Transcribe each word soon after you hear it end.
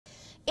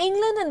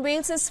England and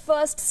Wales's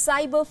first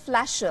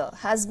cyberflasher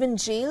has been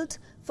jailed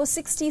for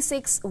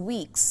 66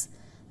 weeks.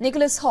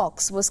 Nicholas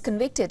Hawkes was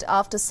convicted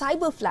after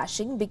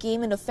cyberflashing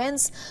became an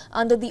offence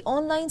under the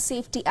Online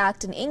Safety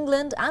Act in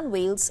England and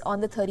Wales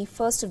on the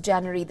 31st of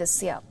January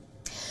this year.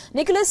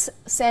 Nicholas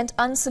sent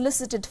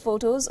unsolicited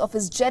photos of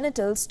his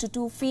genitals to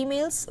two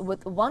females,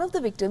 with one of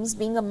the victims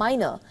being a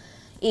minor,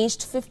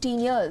 aged 15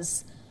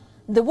 years.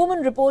 The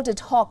woman reported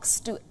Hawkes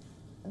to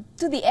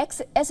the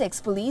Essex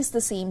police the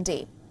same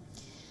day.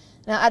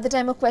 Now, at the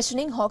time of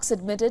questioning, Hawkes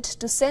admitted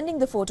to sending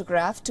the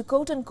photograph to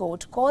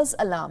quote-unquote cause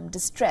alarm,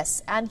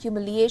 distress and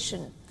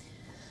humiliation.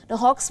 Now,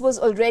 Hawkes was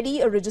already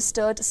a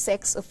registered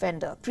sex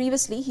offender.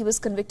 Previously, he was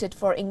convicted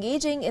for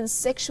engaging in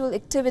sexual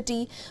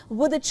activity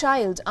with a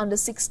child under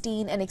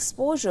 16 and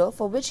exposure,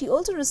 for which he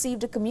also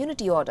received a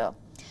community order.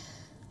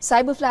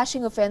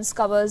 Cyberflashing offence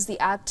covers the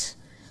act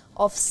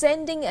of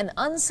sending an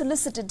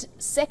unsolicited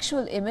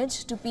sexual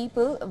image to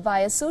people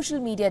via social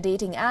media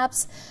dating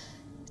apps,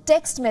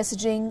 text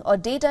messaging or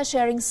data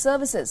sharing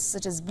services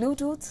such as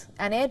Bluetooth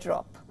and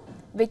AirDrop.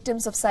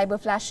 Victims of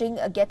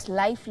cyberflashing get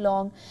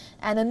lifelong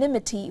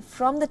anonymity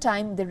from the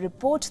time they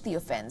report the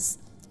offence,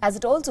 as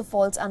it also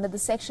falls under the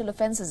Sexual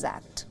Offences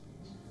Act.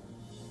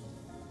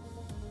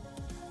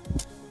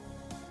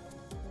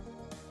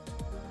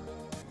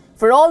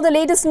 For all the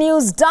latest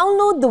news,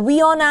 download the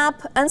WION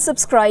app and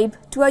subscribe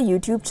to our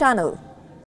YouTube channel.